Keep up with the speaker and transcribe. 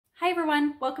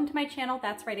everyone, welcome to my channel,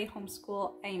 That's Right, a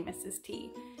Homeschool. I'm Mrs.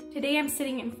 T. Today I'm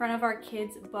sitting in front of our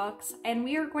kids' books and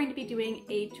we are going to be doing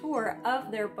a tour of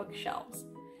their bookshelves.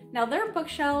 Now their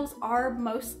bookshelves are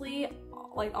mostly,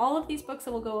 like all of these books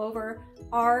that we'll go over,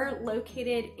 are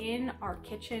located in our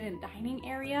kitchen and dining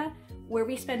area where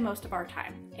we spend most of our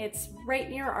time. It's right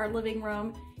near our living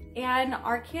room and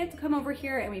our kids come over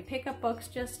here and we pick up books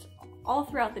just all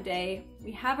throughout the day.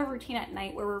 We have a routine at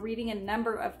night where we're reading a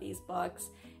number of these books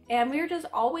and we're just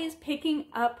always picking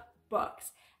up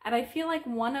books. And I feel like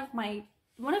one of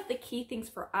the key things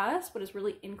for us, what has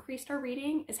really increased our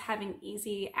reading, is having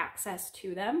easy access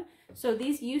to them. So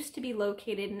these used to be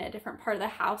located in a different part of the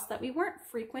house that we weren't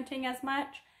frequenting as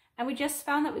much, and we just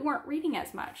found that we weren't reading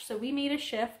as much. So we made a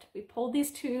shift. We pulled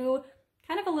these to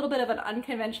kind of a little bit of an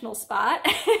unconventional spot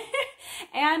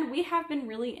and we have been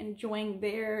really enjoying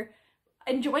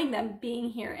them being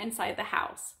here inside the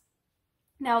house.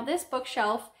 Now this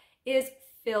bookshelf is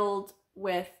filled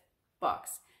with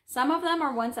books. Some of them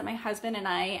are ones that my husband and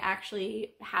I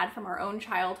actually had from our own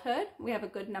childhood. We have a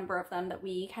good number of them that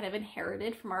we kind of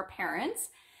inherited from our parents.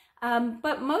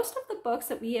 But most of the books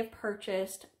that we have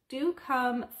purchased do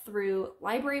come through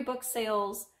library book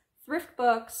sales, thrift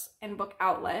books, and book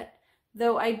outlet.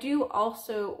 Though I do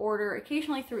also order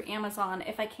occasionally through Amazon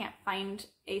if I can't find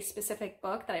a specific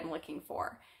book that I'm looking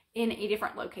for in a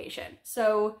different location.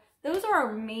 So those are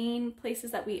our main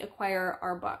places that we acquire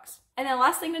our books. And the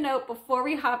last thing to note before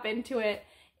we hop into it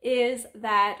is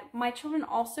that my children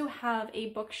also have a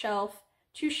bookshelf,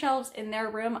 2 shelves in their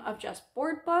room of just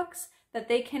board books that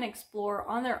they can explore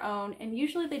on their own. And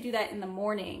usually they do that in the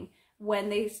morning when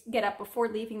they get up before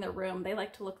leaving their room. They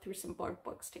like to look through some board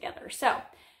books together. So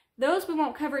those we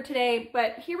won't cover today,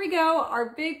 but here we go,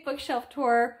 our big bookshelf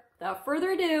tour. Without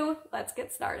further ado, let's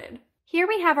get started. Here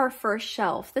we have our first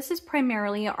shelf. This is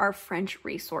primarily our French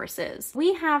resources.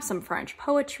 We have some French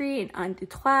poetry and un, deux,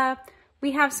 trois.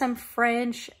 We have some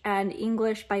French and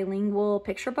English bilingual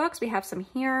picture books. We have some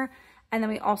here, and then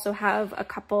we also have a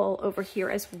couple over here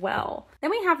as well.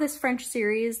 Then we have this French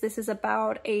series. This is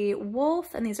about a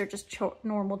wolf, and these are just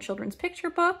normal children's picture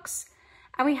books.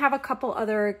 And we have a couple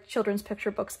other children's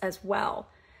picture books as well.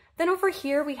 Then over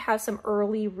here, we have some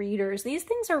early readers. These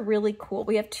things are really cool.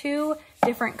 We have 2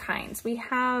 different kinds. We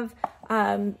have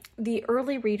the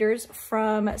early readers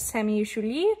from Samuel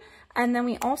Julie, and then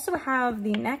we also have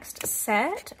the next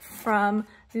set from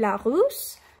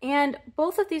Larousse. And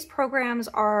both of these programs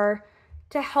are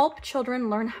to help children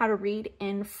learn how to read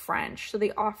in French. So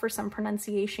they offer some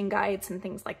pronunciation guides and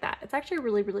things like that. It's actually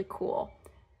really, really cool.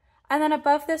 And then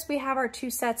above this, we have our 2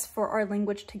 sets for our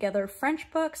Language Together French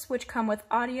books, which come with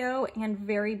audio and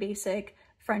very basic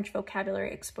French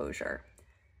vocabulary exposure.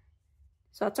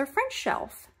 So that's our French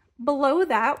shelf. Below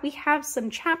that, we have some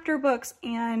chapter books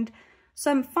and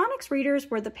some phonics readers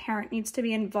where the parent needs to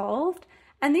be involved.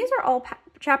 And these are all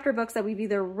chapter books that we've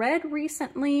either read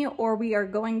recently or we are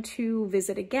going to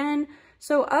visit again.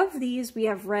 So of these, we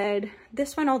have read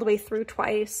this one all the way through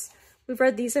twice. We've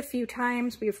read these a few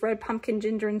times. We've read Pumpkin,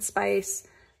 Ginger, and Spice.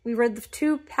 We read the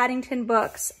 2 Paddington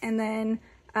books and then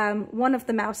one of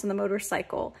The Mouse and the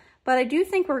Motorcycle. But I do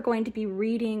think we're going to be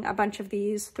reading a bunch of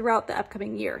these throughout the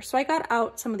upcoming year. So I got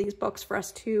out some of these books for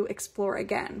us to explore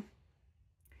again.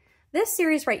 This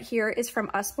series right here is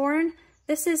from Usborne.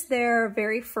 This is their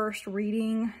very first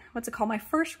reading, what's it called? My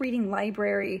first reading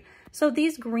library. So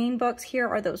these green books here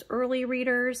are those early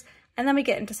readers. And then we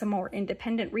get into some more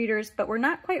independent readers, but we're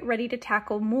not quite ready to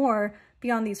tackle more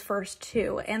beyond these first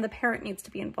 2, and the parent needs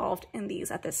to be involved in these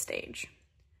at this stage.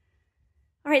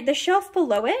 All right, the shelf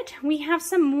below it, we have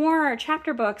some more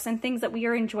chapter books and things that we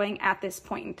are enjoying at this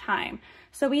point in time.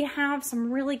 So we have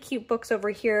some really cute books over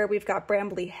here. We've got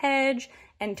Brambly Hedge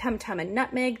and Tum Tum and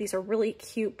Nutmeg. These are really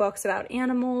cute books about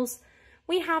animals.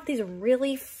 We have these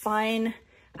really fun,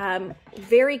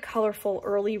 very colorful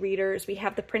early readers. We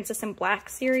have the Princess in Black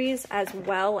series as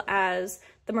well as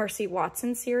the Mercy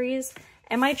Watson series.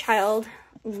 And my child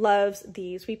loves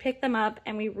these. We pick them up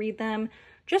and we read them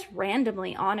just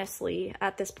randomly, honestly,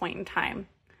 at this point in time.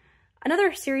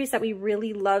 Another series that we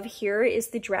really love here is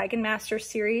the Dragon Master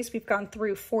series. We've gone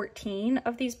through 14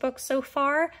 of these books so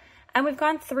far, and we've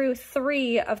gone through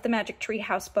 3 of the Magic Tree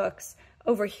House books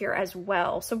over here as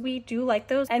well. So we do like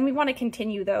those and we want to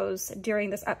continue those during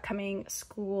this upcoming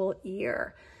school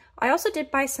year. I also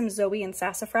did buy some Zoe and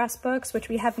Sassafras books, which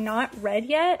we have not read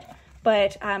yet,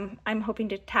 but I'm hoping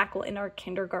to tackle in our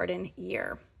kindergarten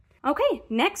year. Okay,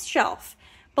 next shelf.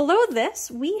 Below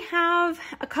this, we have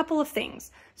a couple of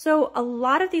things. So a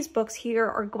lot of these books here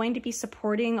are going to be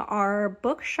supporting our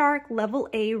Bookshark Level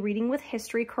A Reading with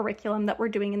History curriculum that we're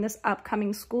doing in this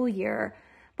upcoming school year.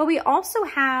 But we also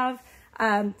have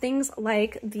Things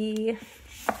like the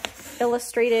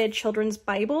Illustrated Children's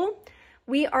Bible.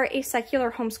 We are a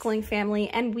secular homeschooling family,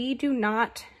 and we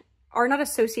are not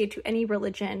associated to any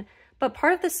religion, but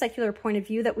part of the secular point of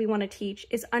view that we want to teach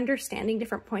is understanding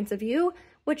different points of view,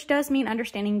 which does mean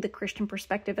understanding the Christian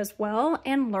perspective as well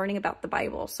and learning about the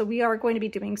Bible. So we are going to be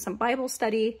doing some Bible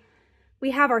study. We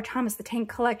have our Thomas the Tank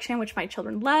collection, which my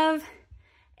children love.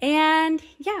 And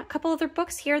yeah, a couple other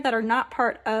books here that are not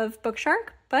part of Bookshark,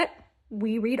 but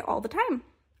we read all the time.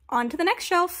 On to the next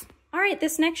shelf. All right,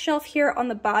 this next shelf here on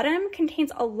the bottom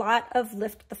contains a lot of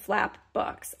Lift the Flap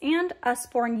books and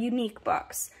Usborne unique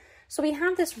books. So we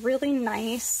have this really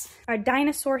nice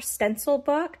dinosaur stencil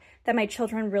book that my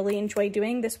children really enjoy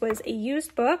doing. This was a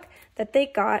used book that they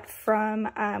got from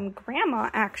Grandma,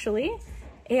 actually,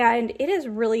 and it is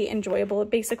really enjoyable. It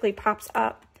basically pops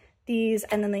up these,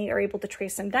 and then they are able to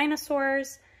trace some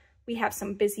dinosaurs. We have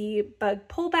some Busy Bug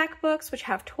pullback books, which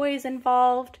have toys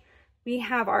involved. We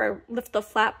have our Lift the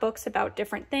Flap books about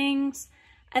different things.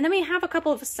 And then we have a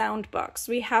couple of sound books.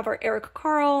 We have our Eric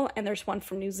Carle, and there's one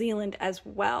from New Zealand as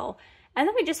well. And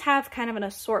then we just have kind of an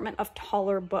assortment of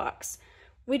taller books.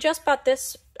 We just bought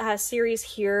this series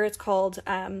here. It's called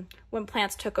When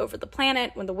Plants Took Over the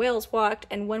Planet, When the Whales Walked,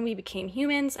 and When We Became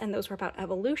Humans, and those were about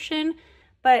evolution.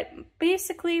 But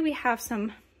basically, we have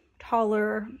some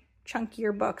taller,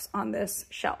 chunkier books on this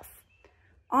shelf.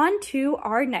 On to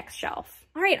our next shelf.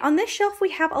 All right, on this shelf,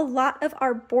 we have a lot of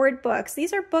our board books.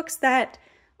 These are books that,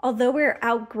 although we're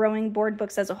outgrowing board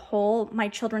books as a whole, my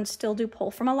children still do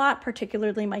pull from a lot,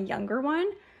 particularly my younger one.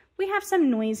 We have some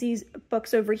noisy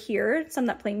books over here, some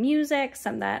that play music,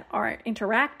 some that are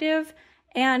interactive,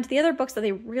 and the other books that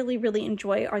they really, really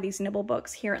enjoy are these nibble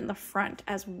books here in the front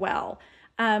as well.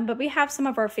 But we have some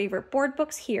of our favorite board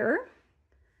books here.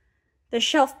 The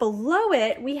shelf below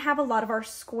it, we have a lot of our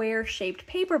square-shaped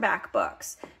paperback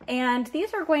books, and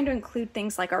these are going to include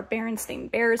things like our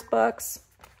Berenstain Bears books,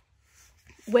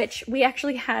 which we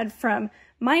actually had from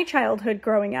my childhood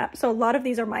growing up. So a lot of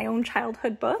these are my own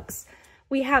childhood books.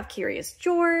 We have Curious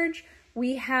George.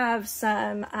 We have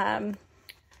some, what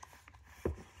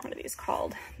are these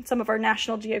called? Some of our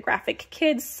National Geographic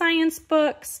Kids science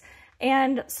books,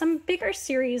 and some bigger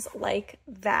series like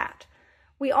that.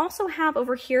 We also have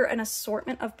over here an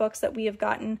assortment of books that we have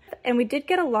gotten, and we did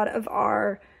get a lot of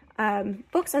our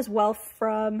books as well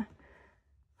from,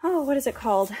 oh, what is it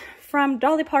called? From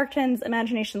Dolly Parton's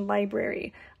Imagination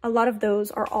Library. A lot of those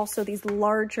are also these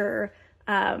larger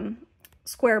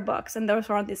square books, and those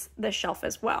are on this shelf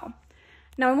as well.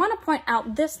 Now I want to point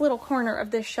out this little corner of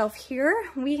this shelf here.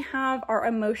 We have our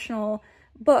emotional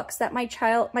books that my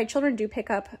children do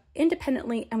pick up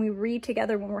independently, and we read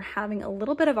together when we're having a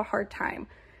little bit of a hard time.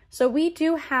 So we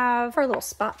do have our little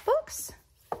spot books,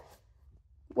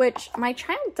 which my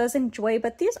child does enjoy,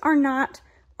 but these are not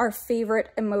our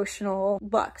favorite emotional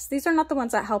books. These are not the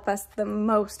ones that help us the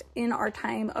most in our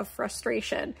time of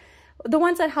frustration. The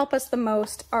ones that help us the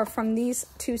most are from these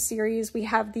two series. We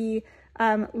have the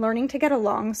Learning to Get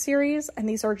Along series, and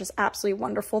these are just absolutely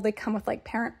wonderful. They come with like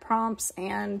parent prompts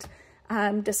and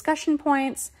discussion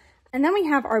points. And then we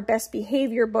have our Best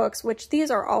Behavior books, which these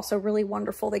are also really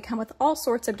wonderful. They come with all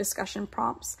sorts of discussion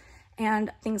prompts and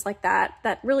things like that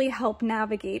that really help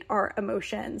navigate our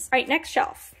emotions. All right, next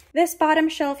shelf. This bottom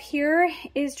shelf here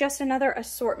is just another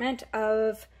assortment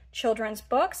of children's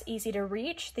books, easy to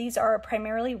reach. These are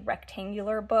primarily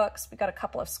rectangular books. We got a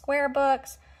couple of square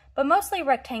books, but mostly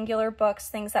rectangular books,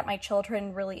 things that my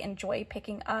children really enjoy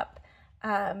picking up.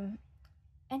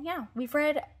 And yeah, we've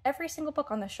read every single book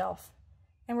on the shelf,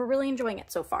 and we're really enjoying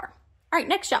it so far. All right,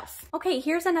 next shelf. Okay,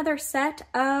 here's another set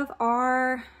of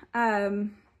our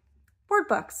board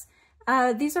books.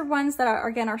 These are ones that are,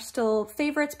 again, are still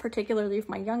favorites, particularly with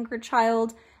my younger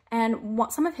child, and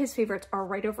some of his favorites are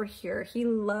right over here. He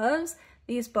loves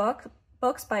these books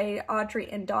by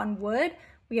Audrey and Don Wood.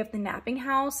 We have The Napping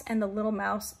House and The Little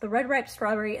Mouse, The Red Ripe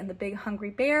Strawberry, and The Big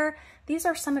Hungry Bear. These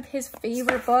are some of his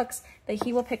favorite books that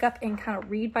he will pick up and kind of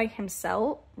read by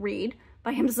himself,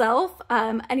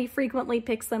 and he frequently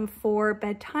picks them for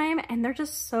bedtime, and they're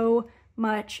just so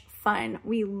much fun.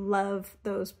 We love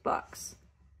those books.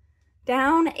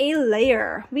 Down a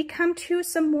layer, we come to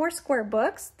some more square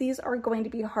books. These are going to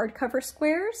be hardcover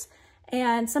squares,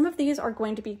 and some of these are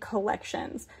going to be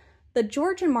collections. The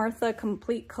George and Martha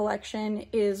Complete Collection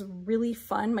is really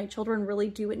fun. My children really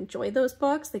do enjoy those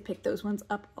books. They pick those ones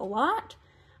up a lot.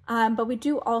 But we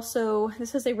do also,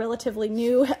 this is a relatively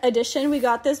new edition. We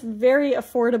got this very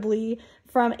affordably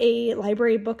from a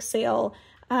library book sale.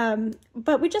 But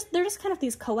they're just kind of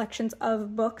these collections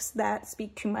of books that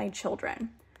speak to my children.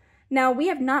 Now, we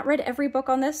have not read every book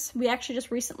on this. We actually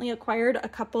just recently acquired a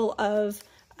couple of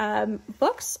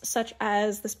books, such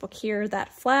as this book here,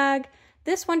 That Flag.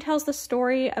 This one tells the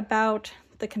story about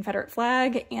the Confederate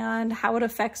flag and how it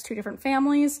affects two different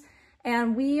families.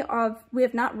 And we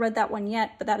have not read that one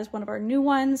yet, but that is one of our new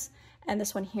ones. And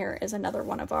this one here is another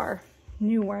one of our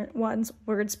new ones,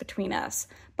 Words Between Us.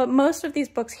 But most of these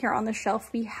books here on the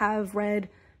shelf we have read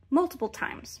multiple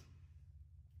times.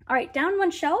 All right, down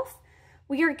one shelf,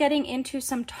 we are getting into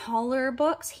some taller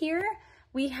books here.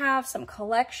 We have some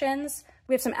collections.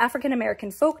 We have some African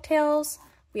American folk tales.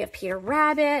 We have Peter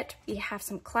Rabbit. We have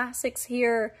some classics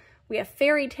here. We have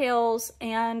fairy tales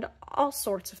and all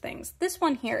sorts of things. This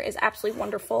one here is absolutely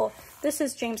wonderful. This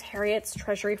is James Herriot's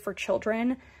Treasury for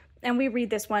Children, and we read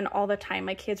this one all the time.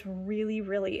 My kids really,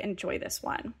 really enjoy this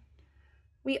one.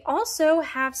 We also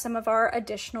have some of our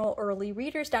additional early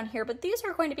readers down here, but these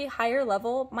are going to be higher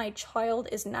level. My child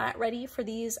is not ready for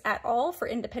these at all for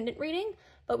independent reading,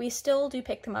 but we still do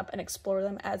pick them up and explore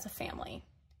them as a family.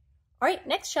 All right,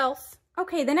 next shelf.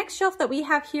 Okay, the next shelf that we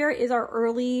have here is our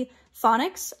early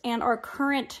phonics and our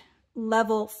current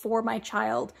level for my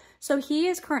child. So he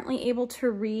is currently able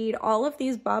to read all of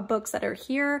these Bob books that are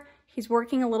here. He's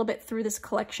working a little bit through this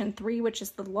collection 3, which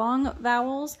is the long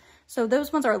vowels. So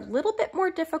those ones are a little bit more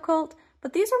difficult,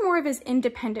 but these are more of his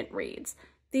independent reads.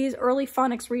 These early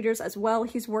phonics readers as well,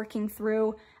 he's working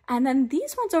through. And then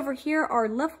these ones over here are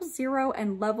level 0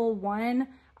 and level 1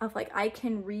 of like I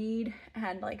can read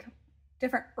and like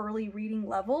different early reading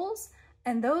levels.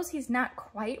 And those he's not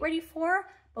quite ready for,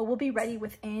 but will be ready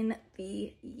within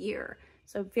the year.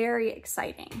 So very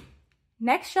exciting.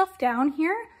 Next shelf down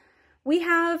here, we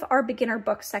have our beginner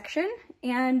book section,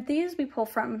 and these we pull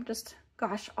from just,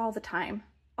 gosh, all the time.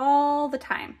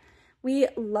 We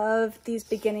love these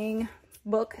beginning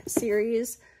book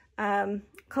series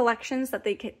collections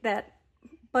that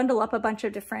bundle up a bunch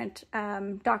of different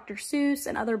Dr. Seuss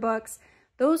and other books.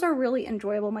 Those are really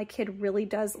enjoyable. My kid really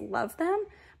does love them.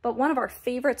 But one of our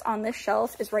favorites on this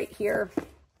shelf is right here.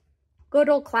 Good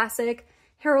old classic,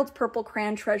 Harold's Purple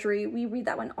Crayon Treasury. We read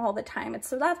that one all the time.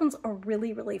 So that one's a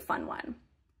really, really fun one.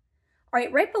 All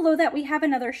right, right below that, we have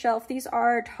another shelf. These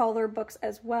are taller books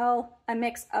as well, a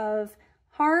mix of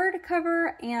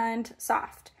hardcover and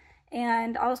soft.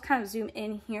 And I'll just kind of zoom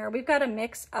in here. We've got a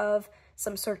mix of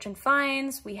some search and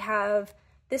finds. We have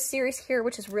this series here,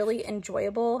 which is really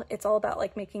enjoyable. It's all about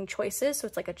like making choices. So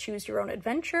it's like a choose your own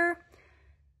adventure.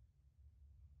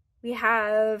 We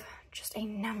have just a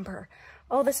number.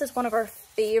 Oh, this is one of our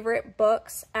favorite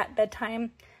books at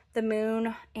bedtime, The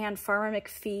Moon and Farmer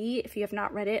McPhee. If you have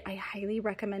not read it, I highly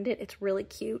recommend it. It's really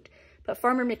cute. But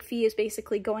Farmer McPhee is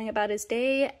basically going about his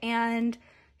day and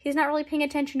he's not really paying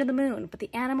attention to the moon, but the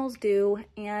animals do.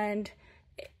 And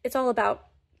it's all about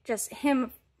just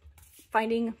him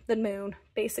finding the moon,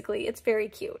 basically. It's very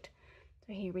cute.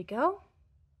 So here we go.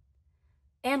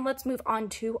 And let's move on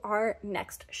to our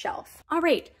next shelf. All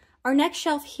right. Our next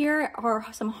shelf here are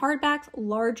some hardback,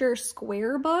 larger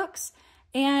square books,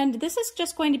 and this is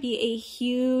just going to be a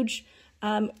huge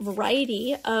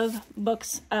variety of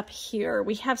books up here.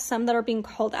 We have some that are being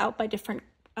called out by different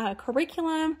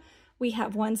curriculum. We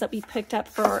have ones that we picked up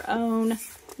for our own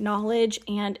knowledge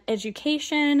and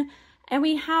education, and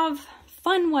we have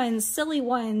fun ones, silly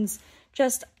ones,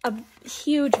 just a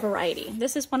huge variety.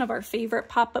 This is one of our favorite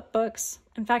pop-up books.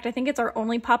 In fact, I think it's our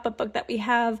only pop-up book that we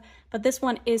have, but this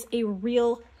one is a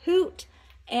real hoot,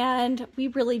 and we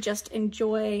really just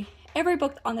enjoy every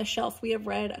book on the shelf we have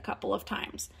read a couple of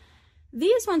times.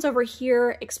 These ones over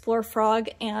here, Explore Frog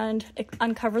and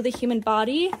Uncover the Human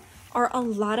Body, are a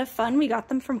lot of fun. We got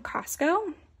them from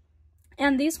Costco,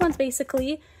 and these ones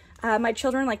basically, my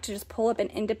children like to just pull up and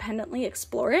independently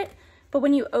explore it. But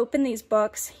when you open these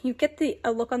books, you get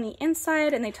a look on the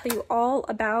inside, and they tell you all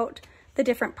about the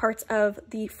different parts of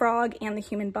the frog and the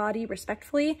human body,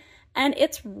 respectively. And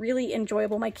it's really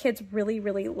enjoyable. My kids really,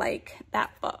 really like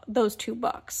those two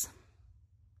books.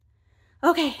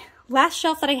 Okay, last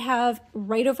shelf that I have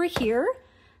right over here.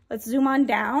 Let's zoom on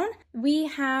down. We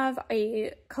have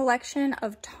a collection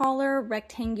of taller,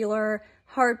 rectangular,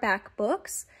 hardback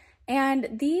books. And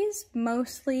these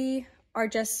mostly are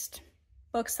just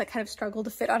books that kind of struggle to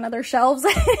fit on other shelves.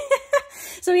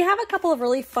 So we have a couple of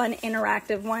really fun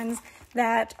interactive ones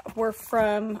that were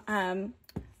from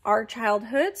our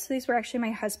childhood. So these were actually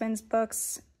my husband's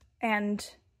books and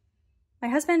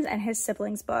his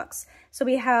siblings' books. So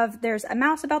there's a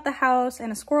mouse about the house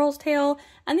and a squirrel's tale,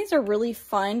 and these are really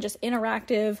fun, just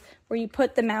interactive, where you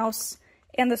put the mouse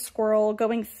and the squirrel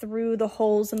going through the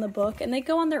holes in the book, and they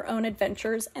go on their own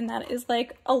adventures, and that is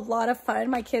like a lot of fun.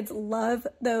 My kids love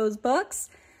those books.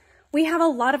 We have a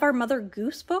lot of our Mother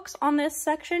Goose books on this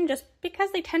section just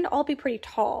because they tend to all be pretty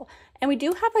tall. And we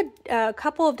do have a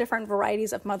couple of different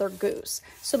varieties of Mother Goose.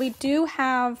 So we do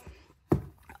have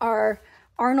our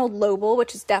Arnold Lobel,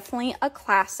 which is definitely a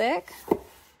classic.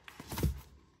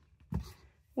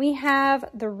 We have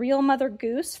the Real Mother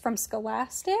Goose from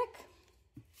Scholastic,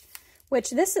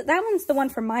 which that one's the one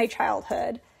from my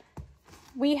childhood.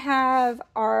 We have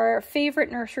our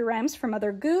favorite nursery rhymes from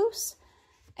Mother Goose.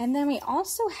 And then we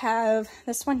also have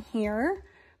this one here,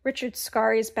 Richard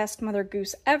Scarry's Best Mother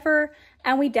Goose Ever.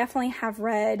 And we definitely have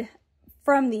read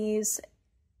from these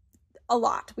a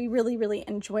lot. We really, really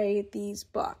enjoy these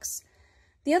books.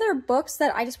 The other books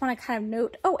that I just want to kind of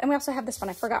note, oh, and we also have this one,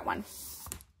 I forgot one.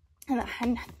 And I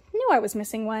knew I was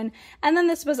missing one. And then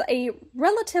this was a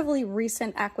relatively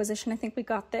recent acquisition. I think we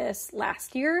got this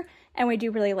last year, and we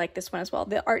do really like this one as well.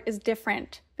 The art is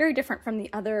different, very different from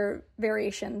the other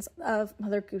variations of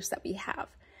Mother Goose that we have.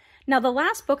 Now, the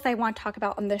last book that I want to talk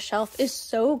about on this shelf is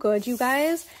so good, you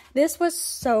guys. This was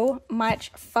so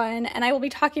much fun, and I will be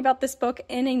talking about this book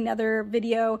in another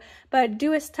video, but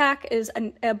Duistak is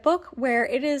a book where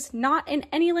it is not in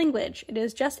any language. It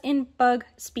is just in bug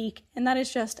speak, and that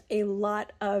is just a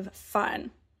lot of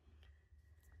fun.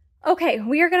 Okay,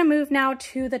 we are going to move now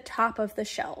to the top of the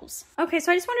shelves. Okay,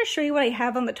 so I just want to show you what I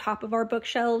have on the top of our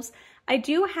bookshelves. I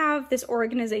do have this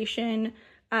organization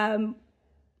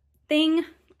thing,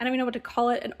 I don't even know what to call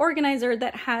it, an organizer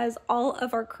that has all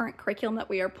of our current curriculum that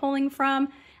we are pulling from.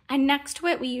 And next to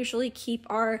it, we usually keep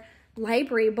our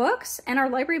library books, and our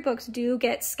library books do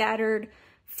get scattered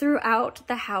throughout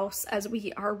the house as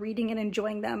we are reading and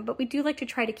enjoying them, but we do like to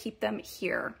try to keep them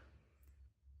here.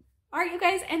 All right, you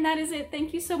guys, and that is it.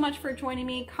 Thank you so much for joining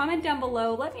me. Comment down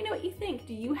below. Let me know what you think.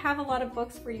 Do you have a lot of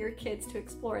books for your kids to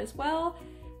explore as well?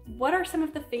 What are some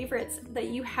of the favorites that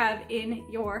you have in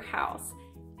your house?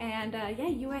 And yeah,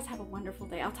 you guys have a wonderful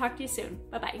day. I'll talk to you soon.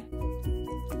 Bye-bye.